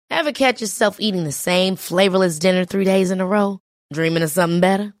Ever catch yourself eating the same flavorless dinner 3 days in a row? Dreaming of something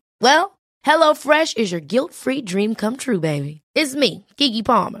better? Well, HelloFresh is your guilt-free dream come true, baby. It's me, Keke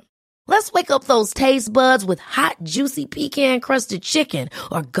Palmer. Let's wake up those taste buds with hot, juicy pecan-crusted chicken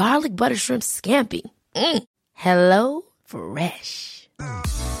or garlic butter shrimp scampi. Hello Fresh.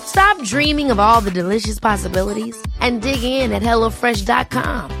 Stop dreaming of all the delicious possibilities and dig in at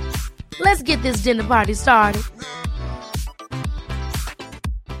HelloFresh.com. Let's get this dinner party started.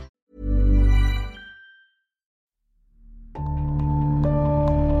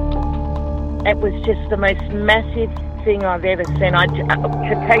 It was just the most massive thing I've ever seen.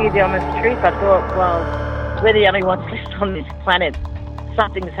 To tell you the honest truth, I thought, well, we're the only ones left on this planet.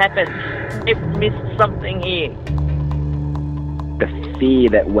 Something's happened. We've missed something here. The fear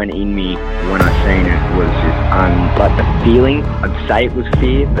that went in me when I seen it was just like the feeling. I'd say it was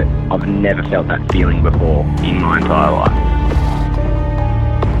fear, but I've never felt that feeling before in my entire life.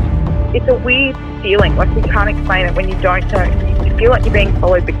 It's a weird feeling, like you can't explain it when you don't know. You feel like you're being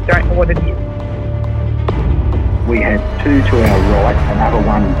followed, but you don't know what it is. We had two to our right, another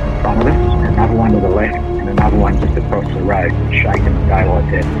one in front of us, another one to the left, and another one just across the road, shaking the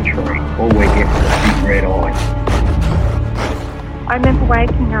daylights out of the tree. All we get was a big red eye. I remember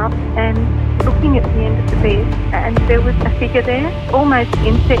waking up and looking at the end of the bed, and there was a figure there, almost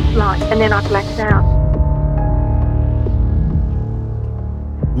insect-like, and then I blacked out.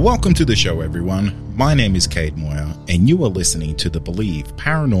 Welcome to the show, everyone. My name is Cade Moyer, and you are listening to the Believe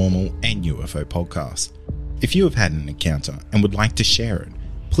Paranormal and UFO podcast. If you have had an encounter and would like to share it,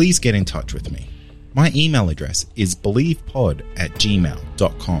 please get in touch with me. My email address is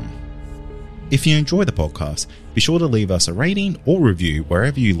believepod@gmail.com. If you enjoy the podcast, be sure to leave us a rating or review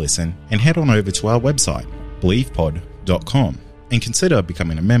wherever you listen, and head on over to our website, believepod.com, and consider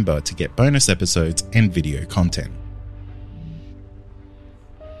becoming a member to get bonus episodes and video content.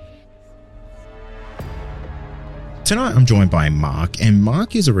 Tonight I'm joined by Mark, and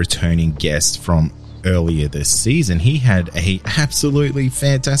Mark is a returning guest from earlier this season. He had a absolutely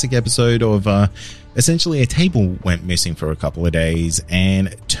fantastic episode of essentially a table went missing for a couple of days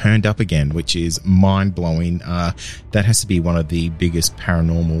and turned up again, which is mind-blowing. That has to be one of the biggest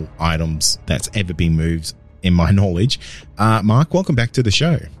paranormal items that's ever been moved in my knowledge. Mark, welcome back to the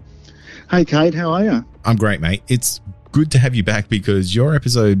show. Hey Kate, how are you? I'm great, mate. It's good to have you back because your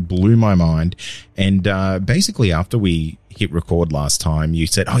episode blew my mind. And basically after we hit record last time, you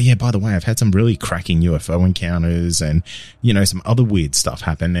said, oh yeah, by the way, I've had some really cracking UFO encounters and, you know, some other weird stuff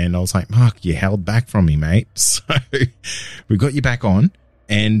happen. And I was like, Mark, you held back from me, mate. So we got you back on,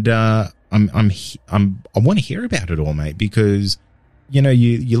 and I want to hear about it all, mate, because, you know,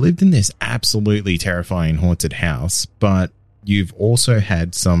 you lived in this absolutely terrifying haunted house, but you've also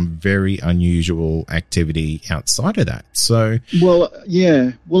had some very unusual activity outside of that. So, well,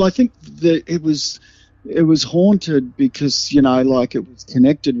 yeah. Well, I think that it was haunted because, you know, like it was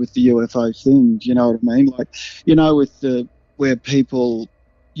connected with the UFO thing. Do you know what I mean? Like, you know, with where people,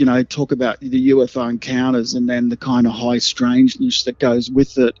 you know, talk about the UFO encounters and then the kind of high strangeness that goes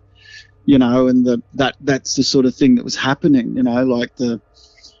with it, you know, and that's the sort of thing that was happening, you know, like the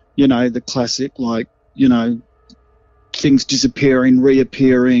classic, like, you know, things disappearing,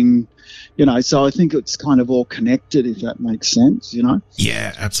 reappearing, you know, so I think it's kind of all connected, if that makes sense, you know?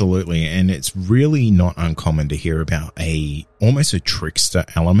 Yeah, absolutely. And it's really not uncommon to hear about almost a trickster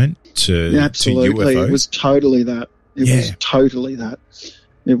element to absolutely. UFO. It was totally that.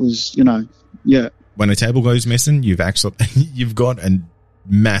 It was, you know, yeah. When a table goes missing, you've got a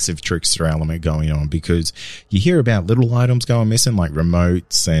massive trickster element going on, because you hear about little items going missing like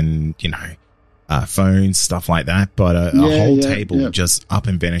remotes and, you know, phones, stuff like that, but a whole table just up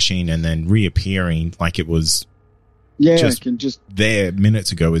and vanishing and then reappearing like it was just there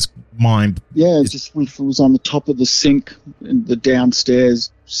minutes ago is mind. Yeah, just if it was on the top of the sink in the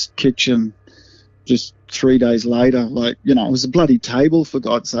downstairs kitchen just 3 days later, like, you know, it was a bloody table, for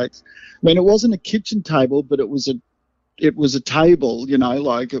God's sakes. I mean, it wasn't a kitchen table, but it was a table, you know,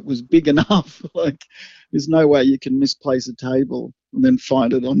 like it was big enough. Like, there's no way you can misplace a table and then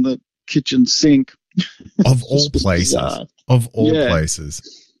find it on the kitchen sink. Of all places.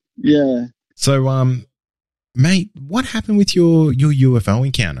 Places. Yeah. So, mate, what happened with your UFO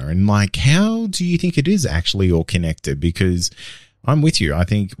encounter? And, like, how do you think it is actually all connected? Because I'm with you. I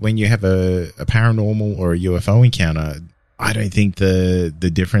think when you have a paranormal or a UFO encounter, I don't think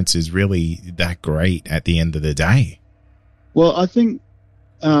the difference is really that great at the end of the day. Well, I think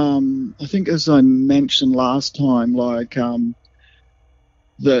as I mentioned last time, like,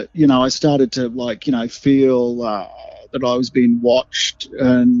 that, you know, I started to, like, you know, feel felt that I was being watched,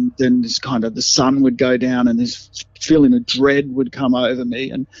 and then this kind of the sun would go down and this feeling of dread would come over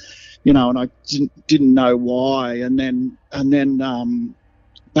me, and and I didn't know why, and then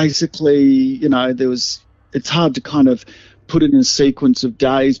basically there was, it's hard to kind of put it in a sequence of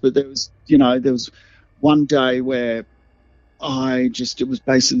days, but there was one day where it was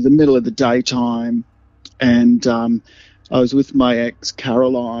basically the middle of the daytime, and I was with my ex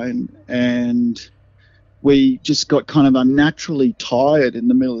Caroline, and we just got kind of unnaturally tired in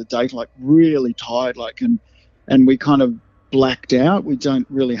the middle of the day, like really tired, and we kind of blacked out. We don't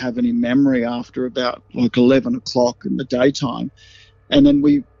really have any memory after about like 11 o'clock in the daytime, and then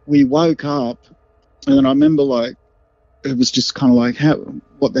we woke up, and then I remember like it was just kind of like,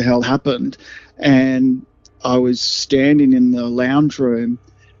 what the hell happened? And I was standing in the lounge room,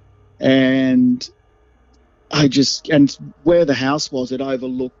 and and where the house was, it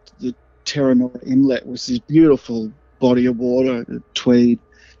overlooked the Terranora Inlet, was this beautiful body of water, the Tweed.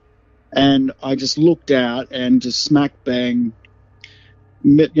 And I just looked out, and just smack bang,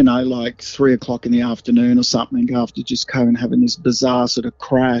 like 3 o'clock in the afternoon or something, after just having this bizarre sort of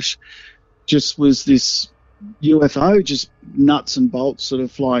crash, just was this UFO, just nuts and bolts sort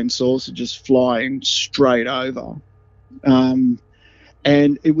of flying saucer, just flying straight over. And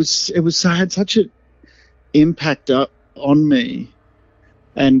it had such an impact up on me,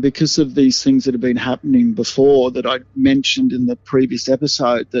 and because of these things that have been happening before that I mentioned in the previous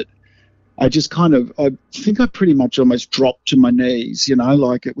episode, that I just I think I pretty much almost dropped to my knees,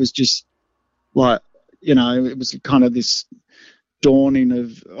 like it was just like, it was kind of this dawning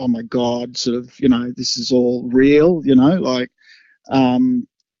of, oh my God, sort of, this is all real, and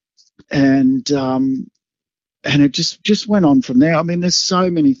it just went on from there. I mean, there's so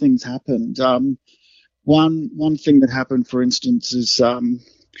many things happened. One thing that happened, for instance, is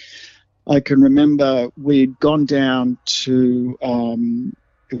I can remember we'd gone down to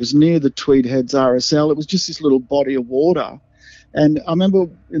it was near the Tweed Heads RSL. It was just this little body of water, and I remember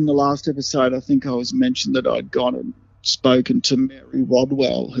in the last episode, I think I was mentioned that I'd gone and spoken to Mary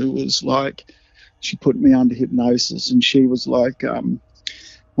Rodwell, who was like, she put me under hypnosis, and she was like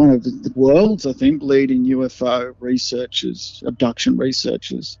one of the world's, I think, leading UFO researchers, abduction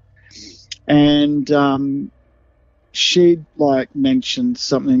researchers. And she'd like mentioned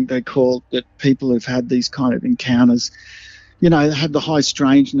something they called, that people who've had these kind of encounters, have the high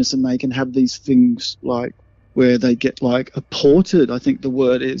strangeness, and they can have these things like where they get like apported, I think the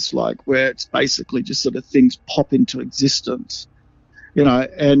word is, like where it's basically just sort of things pop into existence,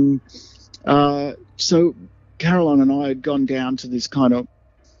 and so Caroline and I had gone down to this kind of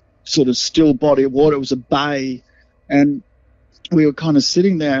sort of still body of water. It was a bay, and we were kind of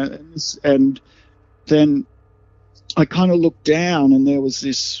sitting there, and then I kind of looked down, and there was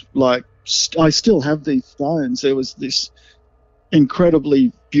this, like, I still have these stones. There was this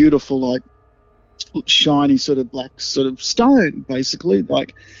incredibly beautiful, like, shiny sort of black sort of stone, basically,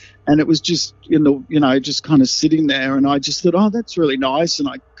 like, and it was just just kind of sitting there, and I just thought, oh, that's really nice, and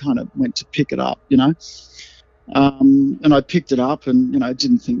I kind of went to pick it up, and I picked it up, and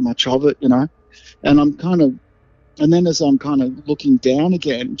didn't think much of it, and then as I'm kind of looking down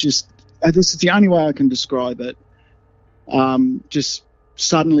again, just this is the only way I can describe it. Just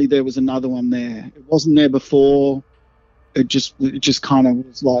suddenly there was another one there. It wasn't there before. It just kind of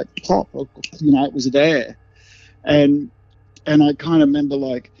was like pop, it was there. And I kind of remember,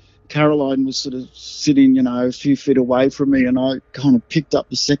 like, Caroline was sort of sitting, a few feet away from me, and I kind of picked up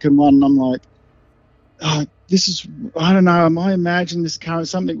the second one, and I'm like, oh, this is, I don't know, am I imagining this kind of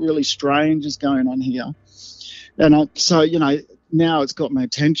something really strange is going on here? And so now it's got my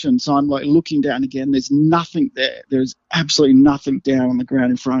attention, so I'm like looking down again. There's nothing there. There's absolutely nothing down on the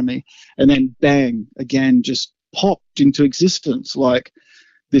ground in front of me. And then bang, again, just popped into existence, like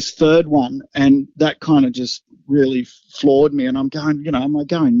this third one. And that kind of just really floored me. And I'm going, am I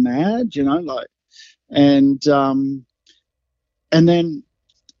going mad? And then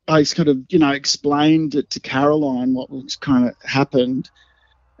I sort of, explained it to Caroline what was kind of happened,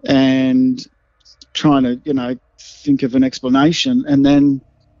 and trying to, think of an explanation. And then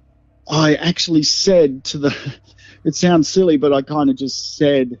I actually said it sounds silly, but I kind of just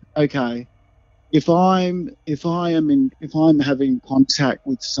said, okay, if I'm having contact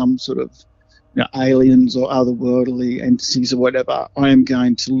with some sort of aliens or otherworldly entities or whatever, I am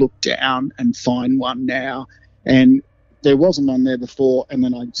going to look down and find one now. And there wasn't one there before, and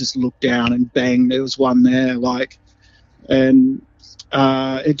then I just looked down, and bang, there was one there, and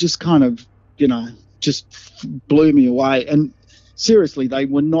it just kind of, just blew me away. And seriously, they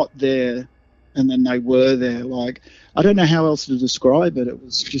were not there, and then they were there. Like, I don't know how else to describe it. It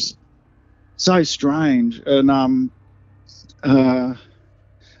was just so strange. And I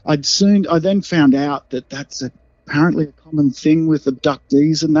then found out that that's apparently a common thing with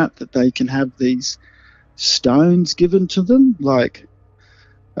abductees and that they can have these stones given to them. Like,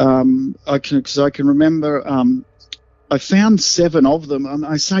 I can remember, I found 7 of them, and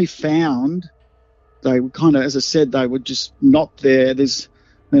I say found, they were kind of, as I said, they were just not there.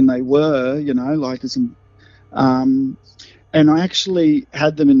 Then they were, like some, and I actually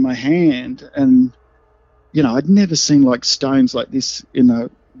had them in my hand, and I'd never seen like stones like this near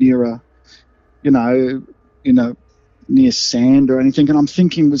sand or anything. And I'm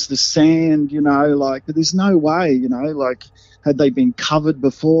thinking, was the sand, but there's no way, like, had they been covered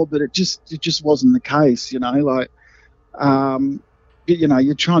before? But it just wasn't the case, you're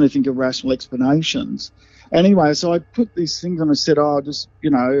trying to think of rational explanations. Anyway, so I put these things on. I said, I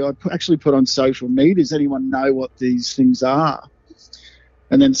actually put on social media, does anyone know what these things are?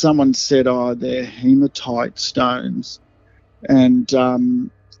 And then someone said, they're hematite stones. And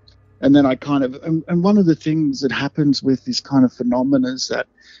then I kind of, and one of the things that happens with this kind of phenomena is that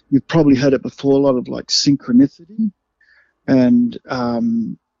you've probably heard it before, a lot of like synchronicity and,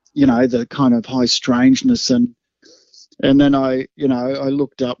 the kind of high strangeness. And then I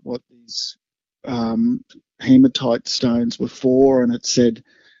looked up what these hematite stones were for, and it said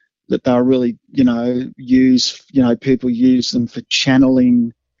that they were really, people use them for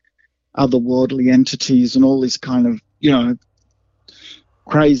channeling otherworldly entities and all this kind of,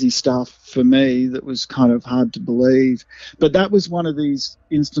 crazy stuff for me that was kind of hard to believe. But that was one of these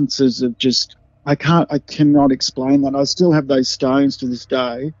instances of just, I cannot explain that. I still have those stones to this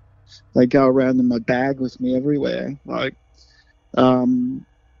day. They go around in my bag with me everywhere. Like,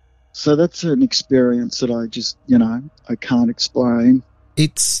 so that's an experience that I just, I can't explain.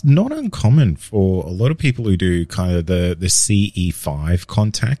 It's not uncommon for a lot of people who do kind of the CE5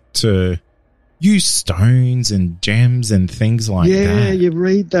 contact to use stones and gems and things like that. Yeah, you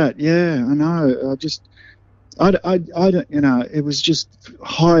read that. Yeah, I know. I don't, it was just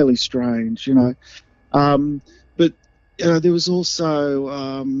highly strange, But there was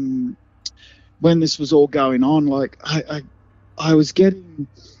also, when this was all going on, like I was getting,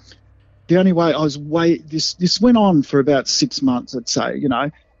 the only way I was this went on for about 6 months, I'd say,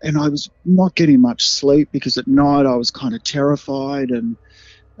 and I was not getting much sleep because at night I was kind of terrified and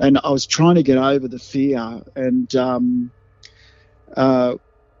I was trying to get over the fear. And the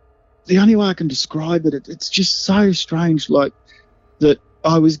only way I can describe it, it's just so strange, like that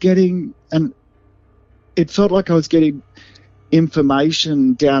I was getting, and it felt like I was getting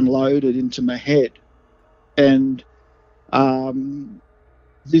information downloaded into my head. And there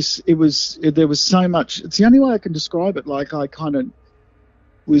was so much, it's the only way I can describe it, like I kind of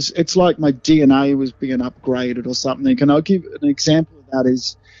was, it's like my DNA was being upgraded or something. And I'll give an example of that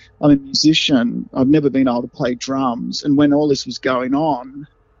is, I'm a musician. I've never been able to play drums. And when all this was going on,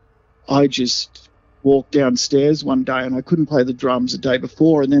 I just walked downstairs one day and I couldn't play the drums the day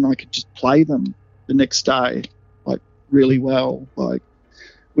before, and then I could just play them the next day, like really well, like,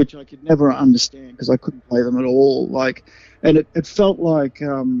 which I could never understand because I couldn't play them at all. Like, and it felt like,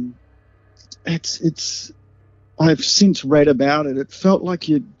 I've since read about it. It felt like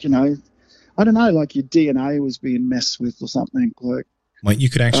I don't know, like your DNA was being messed with or something, like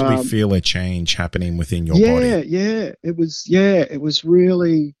you could actually feel a change happening within your body. Yeah. It was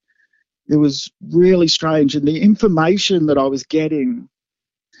really strange. And the information that I was getting,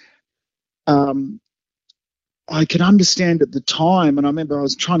 I could understand at the time. And I remember I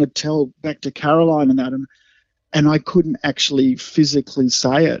was trying to tell back to Caroline and that, and I couldn't actually physically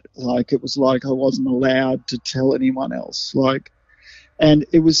say it. Like, it was like I wasn't allowed to tell anyone else. Like, and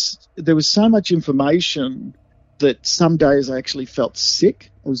there was so much information that some days I actually felt sick.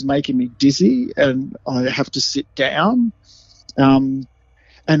 It was making me dizzy and I have to sit down. And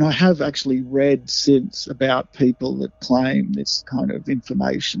I have actually read since about people that claim this kind of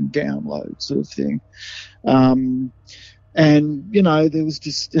information download sort of thing. And, there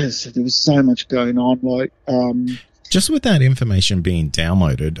was so much going on. Like, just with that information being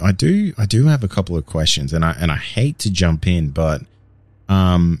downloaded, I do have a couple of questions, and I hate to jump in, but,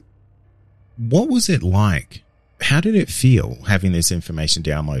 what was it like? How did it feel having this information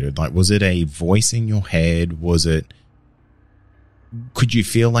downloaded? Like, was it a voice in your head? Could you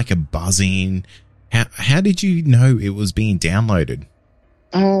feel like a buzzing? How did you know it was being downloaded?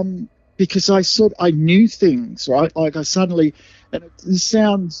 Because I knew things, right? Like I suddenly, and this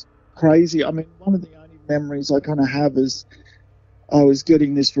sounds crazy. I mean, one of the only memories I kind of have is I was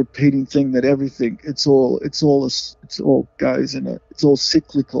getting this repeating thing that everything, it's all goes in it. It's all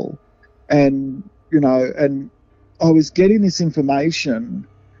cyclical. And, and I was getting this information,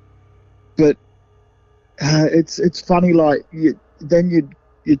 but it's funny. Like you're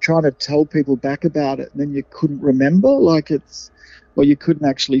trying to tell people back about it, and then you couldn't remember. Like or you couldn't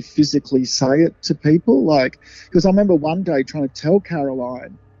actually physically say it to people. Like, because I remember one day trying to tell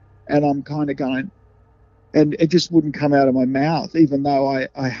Caroline, and I'm kind of going, and it just wouldn't come out of my mouth, even though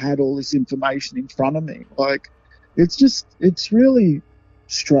I had all this information in front of me. Like, it's really,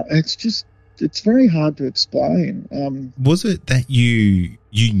 it's very hard to explain. Was it that you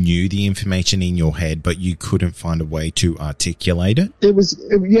knew the information in your head, but you couldn't find a way to articulate it? It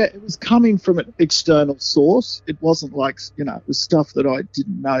was coming from an external source. It wasn't like, it was stuff that I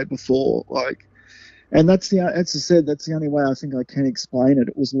didn't know before. Like, and as I said, that's the only way I think I can explain it.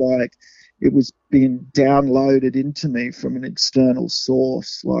 It was like it was being downloaded into me from an external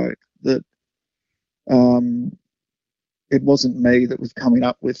source, like that. It wasn't me that was coming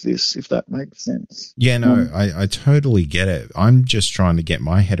up with this, if that makes sense. Yeah, no, I totally get it. I'm just trying to get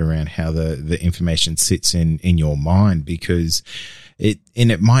my head around how the information sits in your mind, because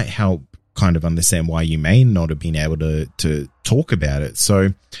it might help kind of understand why you may not have been able to talk about it.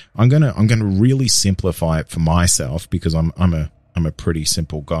 So I'm gonna really simplify it for myself, because I'm a pretty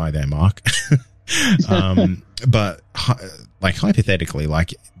simple guy there, Mark. But like hypothetically,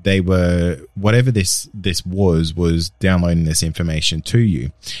 like they were, whatever this was downloading this information to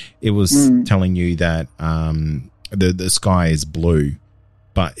you. It was telling you that the sky is blue,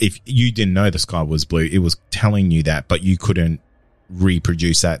 but if you didn't know the sky was blue, it was telling you that, but you couldn't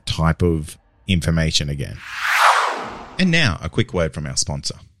reproduce that type of information again. And now a quick word from our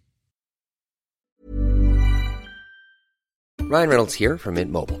sponsor. Ryan Reynolds here from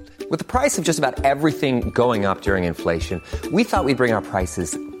Mint Mobile. With the price of just about everything going up during inflation, we thought we'd bring our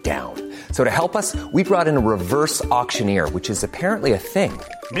prices down. So to help us, we brought in a reverse auctioneer, which is apparently a thing.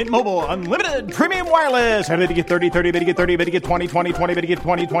 Mint Mobile Unlimited Premium Wireless. How to get 30, 30, bit to get 30, bit to get 20, 20, 20, bit to get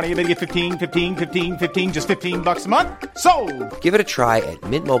 20, 20, bit to get 15, 15, 15, 15, just $15 a month? Sold! Give it a try at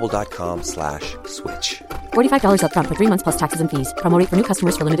mintmobile.com/switch. $45 up front for 3 months plus taxes and fees. Promo rate for new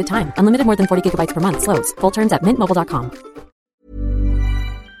customers for limited time. Unlimited more than 40 gigabytes per month. Slows full terms at mintmobile.com.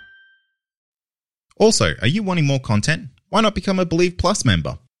 Also, are you wanting more content? Why not become a Believe Plus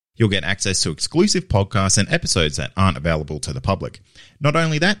member? You'll get access to exclusive podcasts and episodes that aren't available to the public. Not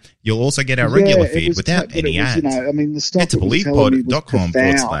only that, you'll also get our regular feed without any ads. The stuff Head to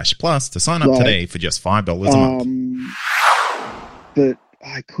believepod.com/plus to sign up today for just $5 a month. But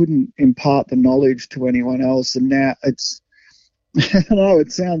I couldn't impart the knowledge to anyone else, and now it's, I don't know,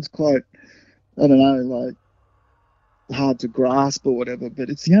 it sounds quite, I don't know, like hard to grasp or whatever, but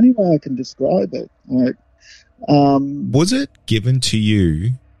it's the only way I can describe it. Like, was it given to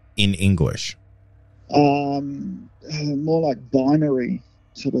you in English? More like binary,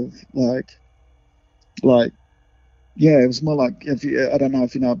 sort of like, yeah, it was more like, I don't know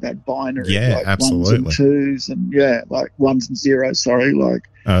if you know about binary. Yeah, like absolutely. 1s and 2s, and like 1s and 0s. Sorry, like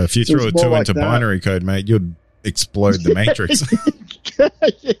if you threw a 2 into binary code, mate, you'd explode the matrix. Yeah.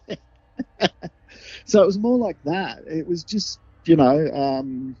 So it was more like that. It was just, but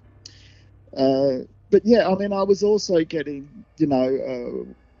yeah, I mean, I was also getting,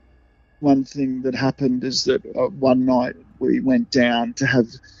 one thing that happened is that one night we went down to have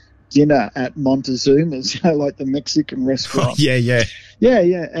dinner at Montezuma's, like the Mexican restaurant. Oh, yeah.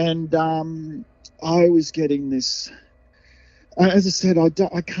 Yeah. And I was getting this, as I said, I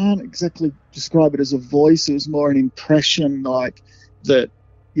can't exactly describe it as a voice. It was more an impression, like that,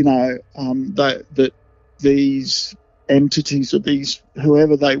 that these entities or these,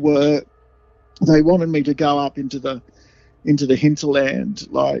 whoever they were, they wanted me to go up into the hinterland,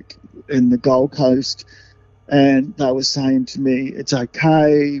 like in the Gold Coast, and they were saying to me, it's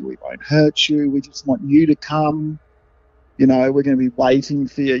okay, we won't hurt you, we just want you to come, we're going to be waiting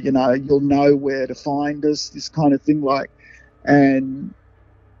for you, you'll know where to find us, this kind of thing, like, and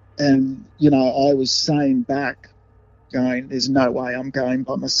I was saying back, going, there's no way I'm going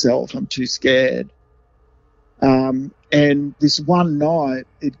by myself, I'm too scared. And this one night,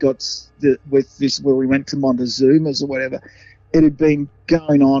 it got with this where we went to Montezuma's or whatever. It had been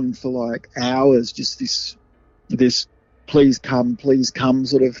going on for like hours, just this please come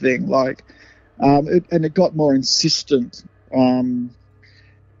sort of thing. Like, and it got more insistent. And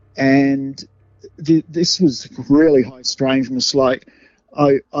this was really high strangeness. Like,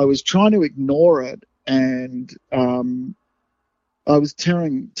 I was trying to ignore it, and I was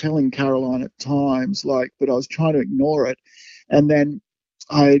telling Caroline at times, like, but I was trying to ignore it. And then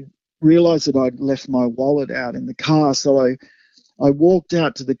I realized that I'd left my wallet out in the car. So I walked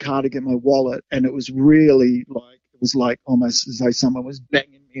out to the car to get my wallet, and it was really like, it was like almost as though someone was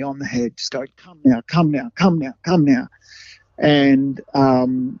banging me on the head, just going, come now, come now, come now, come now. And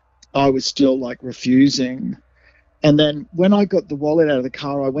I was still like refusing. And then when I got the wallet out of the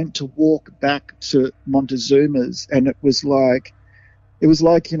car, I went to walk back to Montezuma's, and it was like,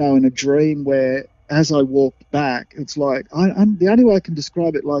 you know, in a dream where as I walked back, it's like, I'm the only way I can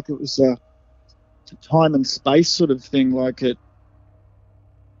describe it, like it was a time and space sort of thing. Like it,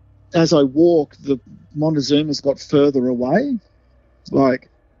 as I walked, the Montezuma's got further away, like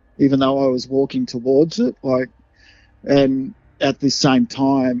even though I was walking towards it, like, and at the same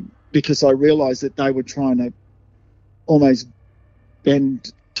time, because I realized that they were trying to almost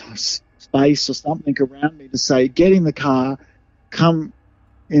bend space or something around me to say, get in the car, come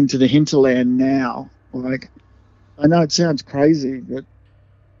into the hinterland now. Like, I know it sounds crazy, but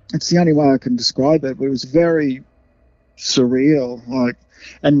it's the only way I can describe it. But it was very surreal. Like,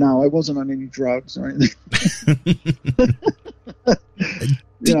 and no, I wasn't on any drugs or anything.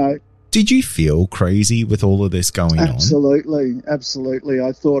 You know. Did you feel crazy with all of this going on? Absolutely.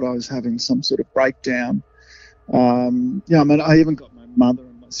 I thought I was having some sort of breakdown. Yeah, I mean, I even got my mother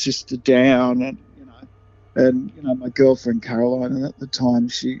and my sister down, and my girlfriend Caroline, and at the time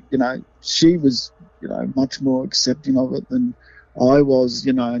she was, much more accepting of it than I was,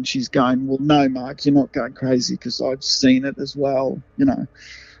 and she's going, well, no, Mark, you're not going crazy because I've seen it as well,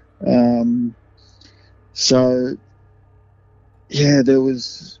 So, yeah, there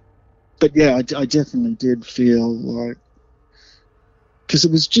was, but yeah, I definitely did feel like, because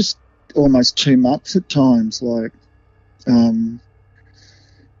it was just almost too much at times, like,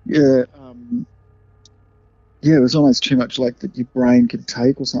 it was almost too much, like, that your brain could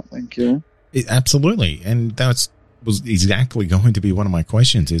take or something, Absolutely, and was exactly going to be one of my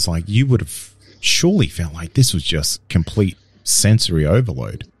questions, is like, you would have surely felt like this was just complete sensory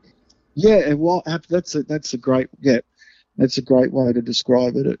overload. Yeah, well, that's a great way to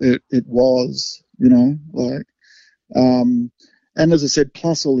describe it. It was, like, and as I said,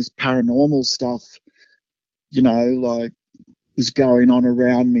 plus all this paranormal stuff, like, was going on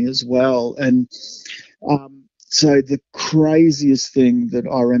around me as well. And so the craziest thing that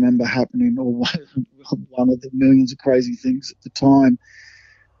I remember happening, or one of the millions of crazy things at the time,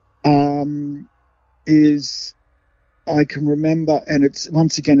 is I can remember, and it's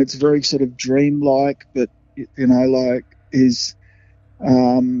very sort of dreamlike, but is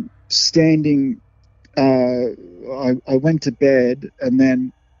standing. I went to bed, and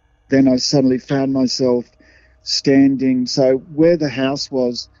then I suddenly found myself standing. So where the house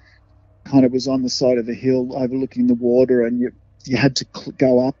was, kind of was on the side of a hill overlooking the water, and you had to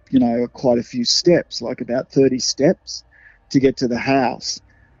go up, quite a few steps, like about 30 steps to get to the house.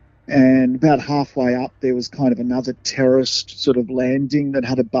 And about halfway up, there was kind of another terraced sort of landing that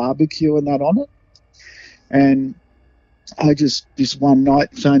had a barbecue and that on it. And I just, this one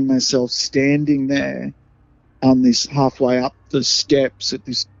night, found myself standing there on this halfway up the steps at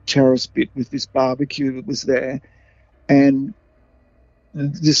this terrace bit with this barbecue that was there. And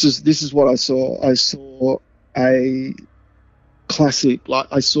this is what I saw. I saw a classic, like,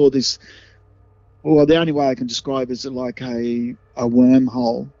 I saw this, well, the only way I can describe it is like a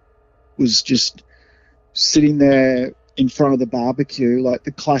wormhole was just sitting there in front of the barbecue, like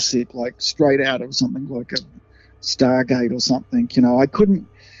the classic, like straight out of something like a Stargate or something. I couldn't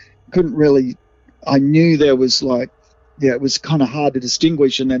really, I knew there was like, yeah, it was kind of hard to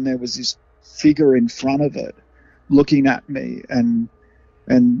distinguish, and then there was this figure in front of it looking at me, and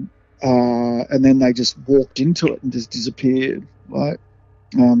then they just walked into it and just disappeared. Like,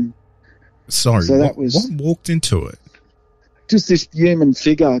 sorry, so what walked into it? Just this human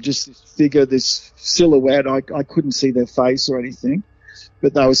figure, this silhouette. I couldn't see their face or anything,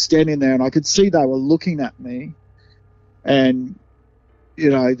 but they were standing there, and I could see they were looking at me, and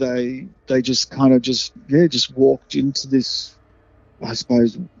they just kind of just walked into this, I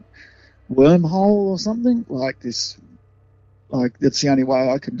suppose, wormhole or something like this. Like, that's the only way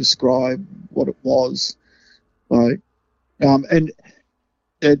I can describe what it was. Like, and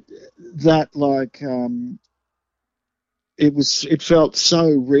it felt so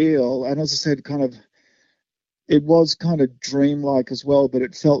real. And as I said, it was kind of dreamlike as well, but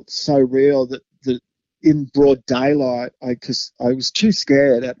it felt so real that in broad daylight, because I was too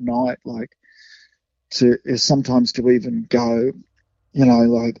scared at night, like, sometimes to even go,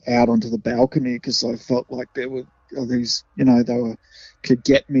 like, out onto the balcony, because I felt like there were these, could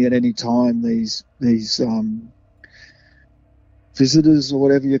get me at any time, these visitors or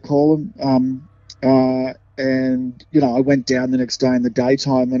whatever you call them. And, I went down the next day in the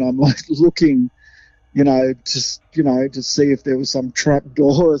daytime, and I'm like looking, to see if there was some trap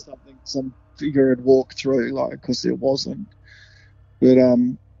door or something, some figure had walked through, like, because there wasn't. But,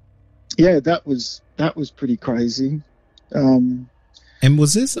 yeah, that was pretty crazy. And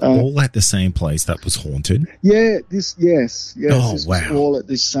was this all at the same place that was haunted? Yeah, yes. Oh, this wow. was all at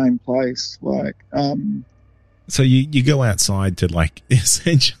this same place. So you go outside to like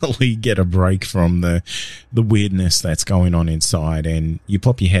essentially get a break from the weirdness that's going on inside, and you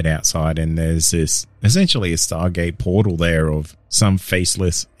pop your head outside, and there's this essentially a Stargate portal there of some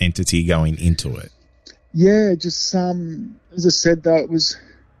faceless entity going into it. Yeah, just some. As I said, though, it was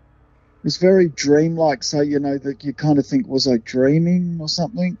very dreamlike. So that you kind of think, was I dreaming or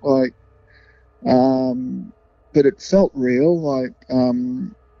something? Like, but it felt real. Like,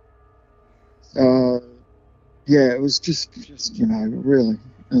 yeah, it was just really.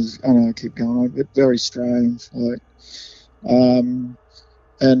 It was, I don't know, I keep going on, but very strange. Like, and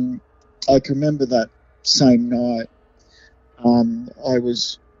I can remember that same night. I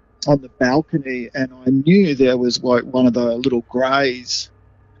was on the balcony, and I knew there was like one of the little greys.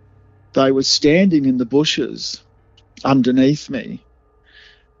 They were standing in the bushes underneath me,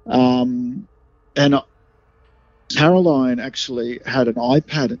 and Caroline actually had an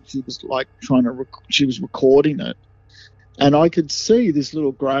iPad, and she was like she was recording it, and I could see this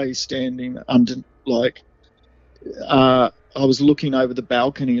little grey standing under, like, I was looking over the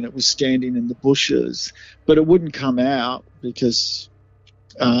balcony, and it was standing in the bushes, but it wouldn't come out because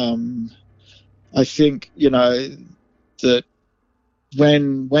I think that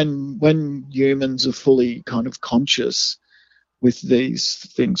when humans are fully kind of conscious with these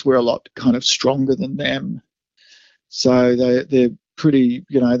things, we're a lot kind of stronger than them. So they're pretty,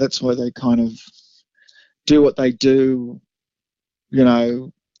 that's why they kind of do what they do,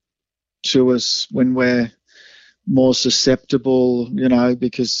 to us when we're more susceptible,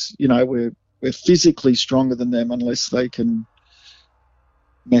 because, we're physically stronger than them unless they can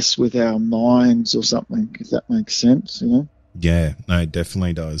mess with our minds or something, if that makes sense, Yeah, no, it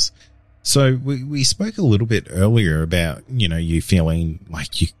definitely does. So we spoke a little bit earlier about, you feeling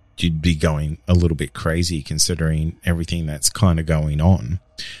like you'd be going a little bit crazy considering everything that's kind of going on.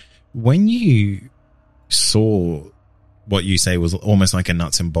 When you saw what you say was almost like a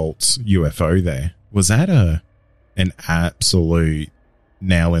nuts and bolts UFO there, was that an absolute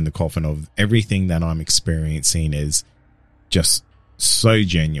nail in the coffin of everything that I'm experiencing is just so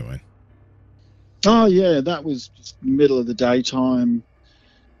genuine? Oh, yeah, that was just middle of the daytime.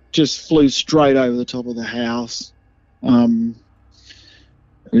 Just flew straight over the top of the house. I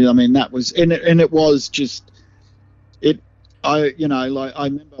mean, that was, and it was just, I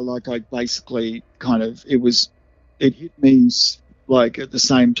remember, like, I basically kind of, it hit me, like, at the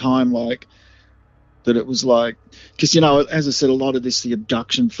same time, like, that it was like, because, as I said, a lot of this, the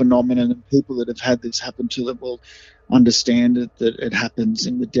abduction phenomenon, and people that have had this happen to them will understand it, that it happens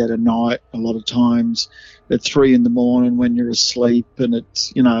in the dead of night a lot of times at 3 a.m. when you're asleep, and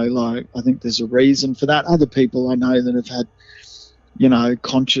it's, like, I think there's a reason for that. Other people I know that have had,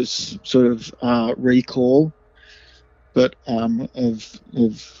 conscious sort of recall, but of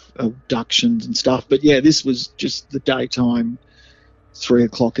abductions and stuff. But yeah, this was just the daytime, 3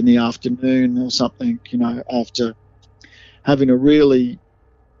 o'clock in the afternoon or something, after having a really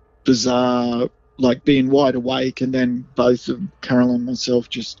bizarre, like, being wide awake, and then both of Carol and myself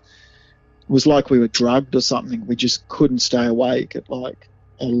just, it was like we were drugged or something. We just couldn't stay awake at like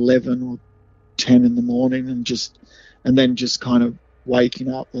 11 or 10 in the morning, and then just kind of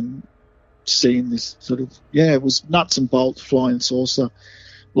waking up and seeing this sort of, it was nuts and bolts, flying saucer.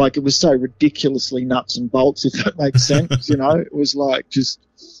 Like, it was so ridiculously nuts and bolts, if that makes sense. It was like just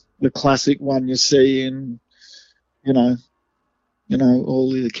the classic one you see in, all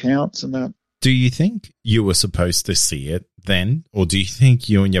the accounts and that. Do you think you were supposed to see it then, or do you think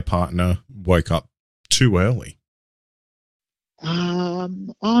you and your partner woke up too early?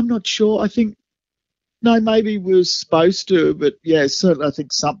 I'm not sure. I think, no, maybe we were supposed to, but yeah, certainly I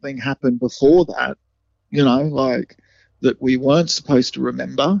think something happened before that, like, that we weren't supposed to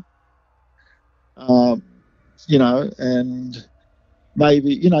remember, and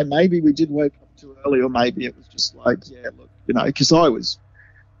maybe we did wake up too early, or maybe it was just like, look, because I was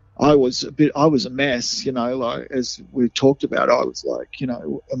a mess, like, as we talked about, I was like,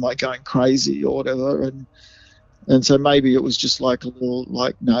 am I going crazy or whatever, and so maybe it was just like a little,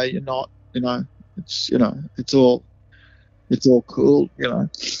 like, no, you're not, it's, it's all cool,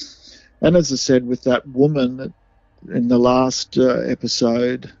 and as I said, with that woman that, in the last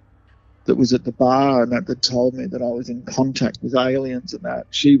episode, that was at the bar and that told me that I was in contact with aliens, and that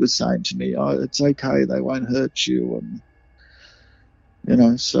she was saying to me, oh, it's okay, they won't hurt you,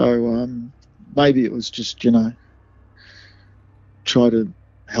 and so maybe it was just try to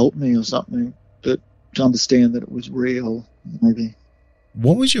help me or something, but to understand that it was real, maybe.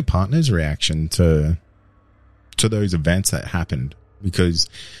 What was your partner's reaction to those events that happened? because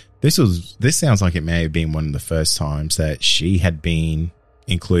this sounds like it may have been one of the first times that she had been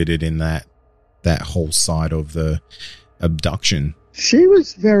included in that whole side of the abduction. She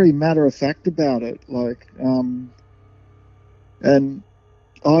was very matter of fact about it, and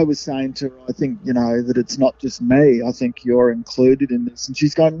I was saying to her, I think, that it's not just me. I think you're included in this. And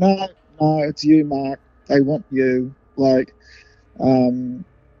she's going, no, it's you, Mark. They want you. I'm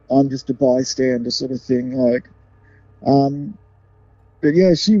just a bystander sort of thing. But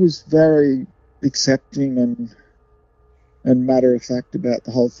yeah, she was very accepting and matter of fact about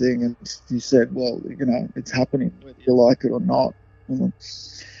the whole thing. And she said, well, it's happening whether you like it or not.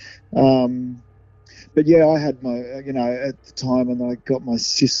 But yeah, I had my, at the time, and I got my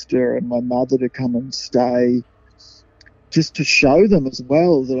sister and my mother to come and stay just to show them as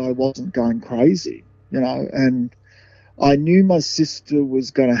well that I wasn't going crazy, and I knew my sister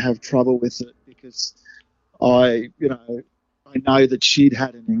was going to have trouble with it because I know that she'd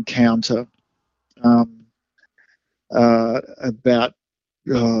had an encounter about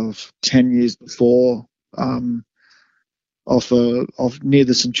 10 years before, off near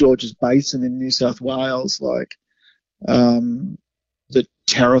the St George's Basin in New South Wales, that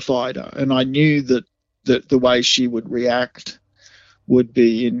terrified her, and I knew that the way she would react would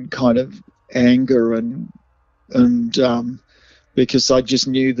be in kind of anger and because I just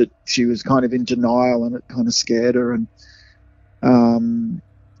knew that she was kind of in denial and it kind of scared her, and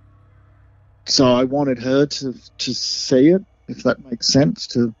so I wanted her to see it, if that makes sense,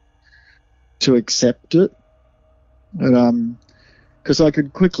 to accept it. Because I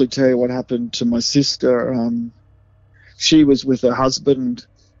could quickly tell you what happened to my sister. She was with her husband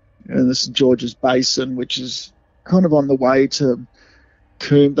in the St George's Basin, which is kind of on the way to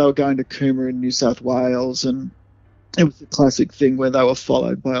Coombe. They were going to Coombe in New South Wales, and it was the classic thing where they were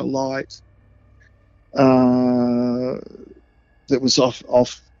followed by a light that was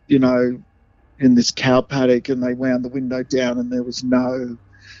off, in this cow paddock, and they wound the window down and there was no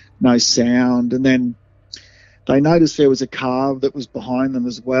sound. And then they noticed there was a car that was behind them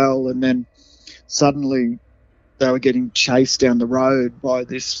as well, and then suddenly they were getting chased down the road by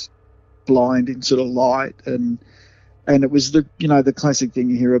this blinding sort of light, and it was the classic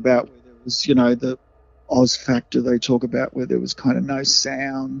thing you hear about where there was the Oz factor they talk about, where there was kind of no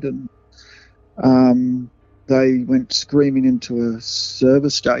sound, and they went screaming into a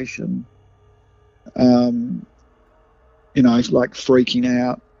service station, freaking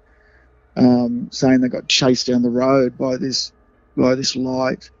out. Saying they got chased down the road by this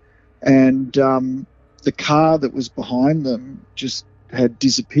light, and the car that was behind them just had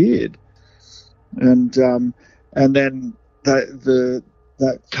disappeared, and then that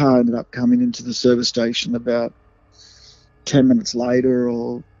car ended up coming into the service station about 10 minutes later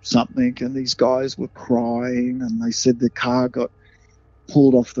or something, and these guys were crying, and they said the car got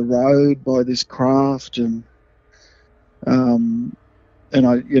pulled off the road by this craft, and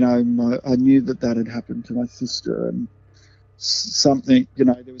I knew that had happened to my sister, and something,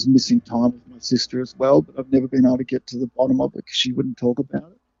 there was missing time with my sister as well, but I've never been able to get to the bottom of it because she wouldn't talk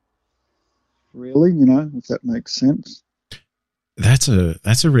about it. Really, if that makes sense. That's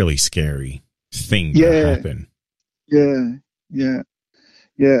a really scary thing to happen. Yeah.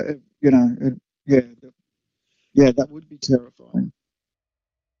 That would be terrifying.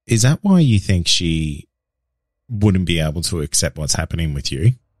 Is that why you think she wouldn't be able to accept what's happening with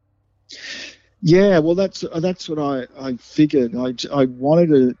you? Yeah, well, that's what I figured. I wanted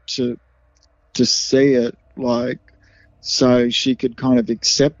her to see it, so she could kind of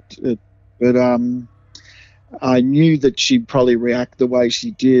accept it. But I knew that she'd probably react the way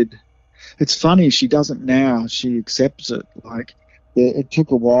she did. It's funny, she doesn't now. She accepts it. It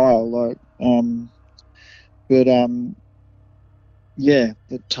took a while. But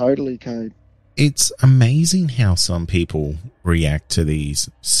totally, Cade. It's amazing how some people react to these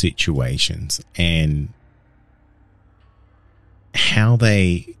situations and how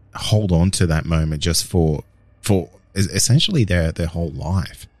they hold on to that moment just for essentially their whole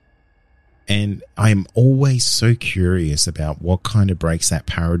life. And I'm always so curious about what kind of breaks that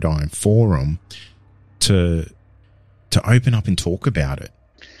paradigm for them to open up and talk about it.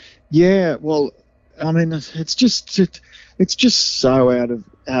 Yeah, well, I mean, it's just so out of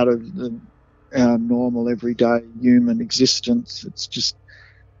our normal everyday human existence. It's just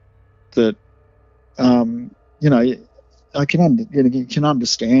that I can you can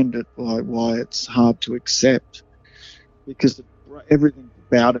understand it, why it's hard to accept, because everything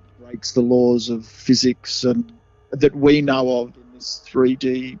about it breaks the laws of physics and that we know of in this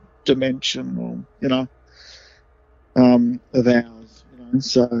 3D dimension, or of ours.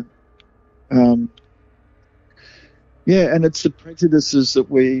 So Yeah, and it's the prejudices that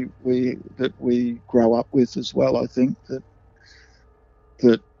we grow up with as well. I think that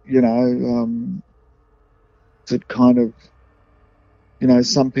that kind of,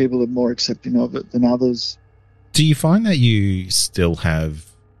 some people are more accepting of it than others. Do you find that you still have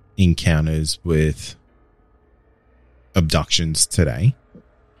encounters with abductions today?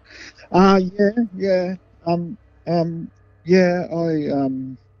 Yeah.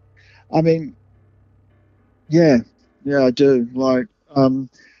 I do. Like,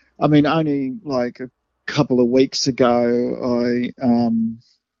 only like a couple of weeks ago, I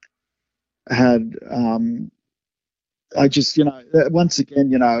had, I just, once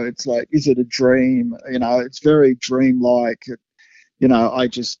again, it's like, is it a dream? It's very dreamlike. I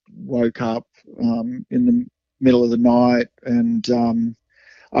just woke up in the middle of the night, and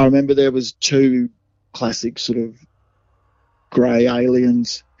I remember there was two classic sort of grey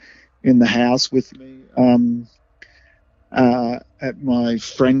aliens in the house with me at my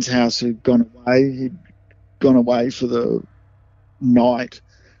friend's house who'd gone away. He'd gone away for the night,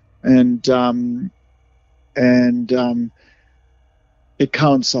 and it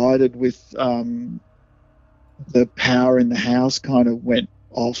coincided with the power in the house kind of went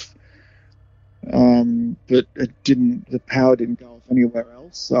off, but the power didn't go off anywhere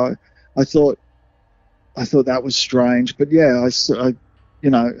else. So I thought that was strange. But yeah, I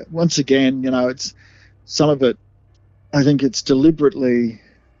once again, it's some of it. I think it's deliberately.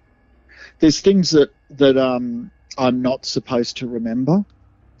 There's things that I'm not supposed to remember,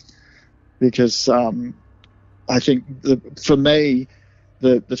 because I think for me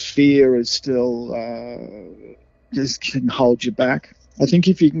the fear is still just can hold you back. I think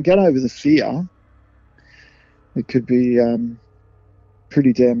if you can get over the fear, it could be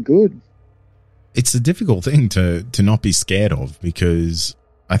pretty damn good. It's a difficult thing to not be scared of, because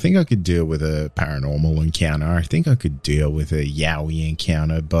I think I could deal with a paranormal encounter. I think I could deal with a Yowie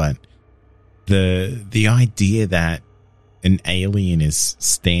encounter, but the idea that an alien is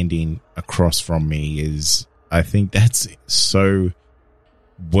standing across from me is, I think that's so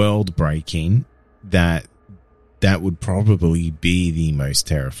world breaking that would probably be the most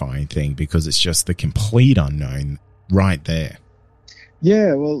terrifying thing, because it's just the complete unknown right there.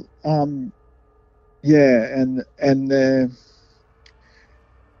 Yeah, well, and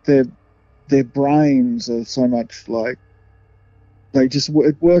their brains are so much like,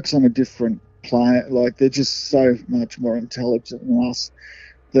 it works on a different planet. Like, they're just so much more intelligent than us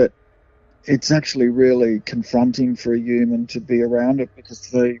that it's actually really confronting for a human to be around it,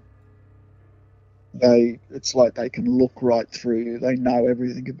 because it's like they can look right through you. They know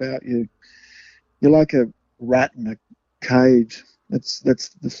everything about you. You're like a rat in a cage. That's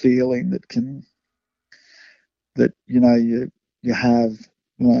the feeling that you have.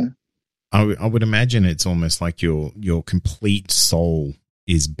 I would imagine it's almost like your complete soul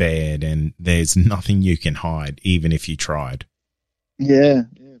is bared, and there's nothing you can hide, even if you tried. Yeah,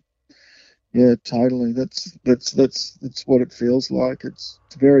 totally. That's what it feels like. It's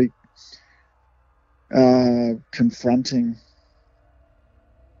very confronting.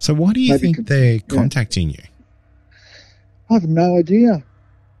 So why do you think they're contacting you? I have no idea.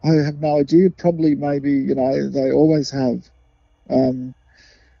 Probably, maybe, they always have.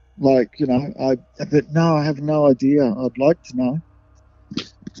 But no, I have no idea. I'd like to know.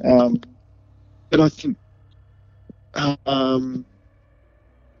 But I think,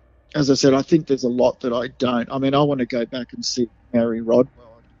 as I said, I think there's a lot that I don't. I mean, I want to go back and see Mary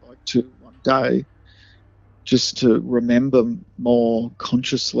Rodwell. I'd like to one day, just to remember more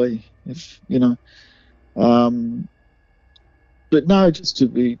consciously, but no, just to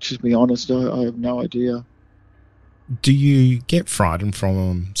be honest, I have no idea. Do you get frightened from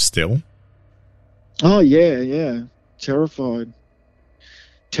them still? Oh yeah, terrified.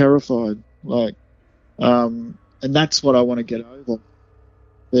 Like, and that's what I want to get over.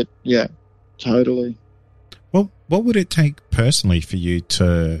 But yeah, totally. Well, what would it take personally for you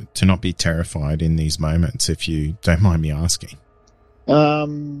to not be terrified in these moments, if you don't mind me asking? I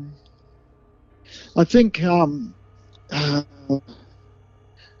think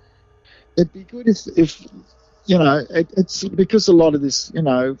it'd be good if it's because a lot of this,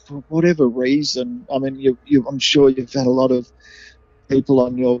 for whatever reason. I mean, I'm sure you've had a lot of people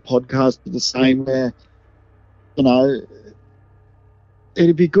on your podcast the same, where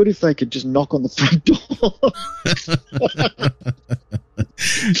it'd be good if they could just knock on the front door.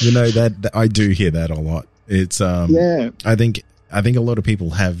 that I do hear that a lot. It's yeah. I think a lot of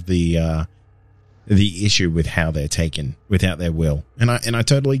people have the issue with how they're taken without their will, and I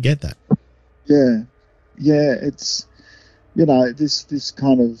totally get that. Yeah, it's this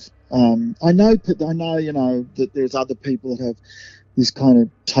kind of I know, that there's other people that have this kind of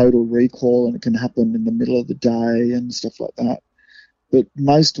total recall, and it can happen in the middle of the day and stuff like that. But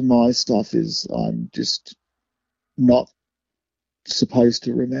most of my stuff is I'm just not supposed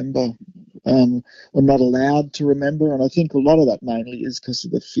to remember. I'm not allowed to remember, and I think a lot of that mainly is because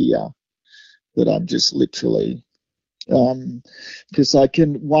of the fear that I'm just literally. Because I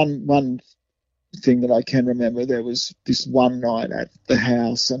can one thing that I can remember, there was this one night at the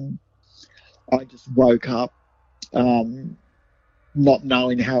house, and I just woke up, not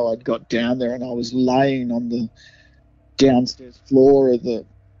knowing how I'd got down there, and I was laying on the downstairs floor of the.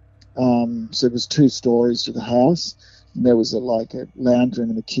 So there was 2 stories to the house. And there was a lounge room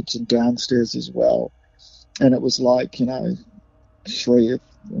and a kitchen downstairs as well. And it was 3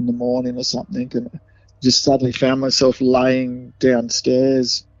 in the morning or something. And I just suddenly found myself laying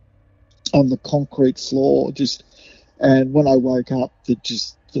downstairs on the concrete floor. And when I woke up, the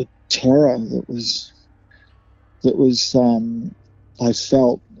terror that was I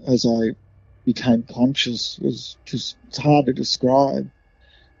felt as I became conscious was just, it's hard to describe.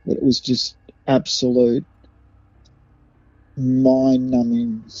 But it was just absolute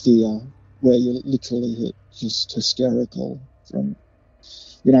mind-numbing fear where you literally hit just hysterical from,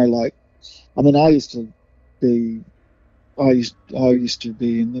 I used to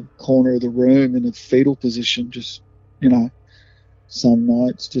be in the corner of the room in a fetal position, just, some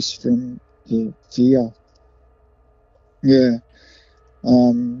nights just from the fear. Yeah.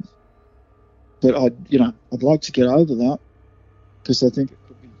 But I'd like to get over that, because I think it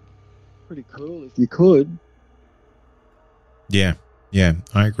could be pretty cool if you could. Yeah,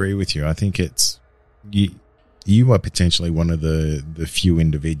 I agree with you. I think it's you are potentially one of the few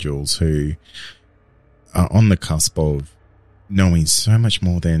individuals who are on the cusp of knowing so much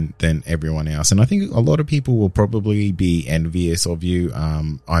more than everyone else. And I think a lot of people will probably be envious of you.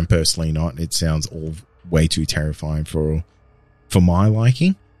 I'm personally not. It sounds all way too terrifying for my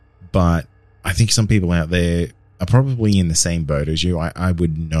liking. But I think some people out there are probably in the same boat as you. I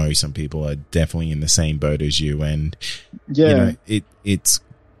would know some people are definitely in the same boat as you, and it's.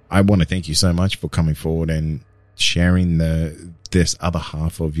 I want to thank you so much for coming forward and sharing this other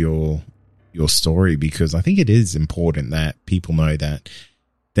half of your story, because I think it is important that people know that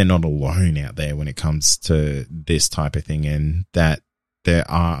they're not alone out there when it comes to this type of thing, and that there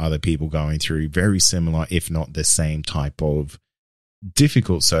are other people going through very similar, if not the same type of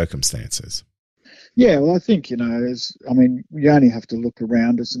difficult circumstances. Yeah, well, I think, you only have to look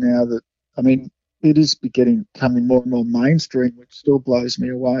around us now that, it is coming more and more mainstream, which still blows me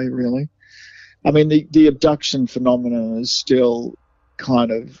away, really. The abduction phenomenon is still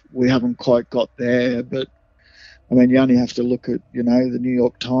kind of, we haven't quite got there, but, you only have to look at, the New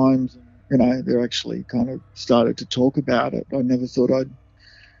York Times, and, they're actually kind of started to talk about it. I never thought I'd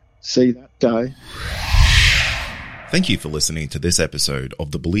see that day. Thank you for listening to this episode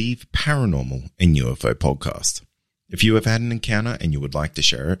of the Believe Paranormal and UFO podcast. If you have had an encounter and you would like to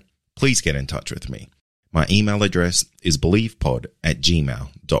share it, please get in touch with me. My email address is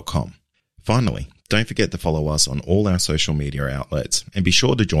believepod@gmail.com. Finally, don't forget to follow us on all our social media outlets, and be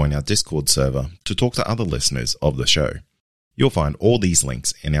sure to join our Discord server to talk to other listeners of the show. You'll find all these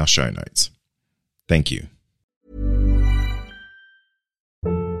links in our show notes. Thank you.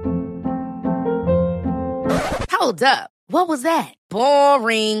 Hold up. What was that?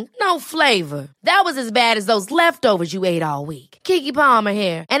 Boring. No flavor. That was as bad as those leftovers you ate all week. Keke Palmer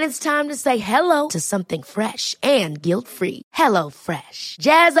here, and it's time to say hello to something fresh and guilt-free. Hello Fresh.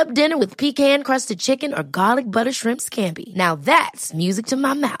 Jazz up dinner with pecan-crusted chicken or garlic butter shrimp scampi. Now that's music to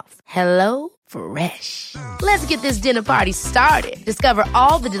my mouth. Hello Fresh. Let's get this dinner party started. Discover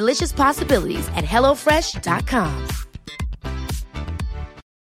all the delicious possibilities at HelloFresh.com.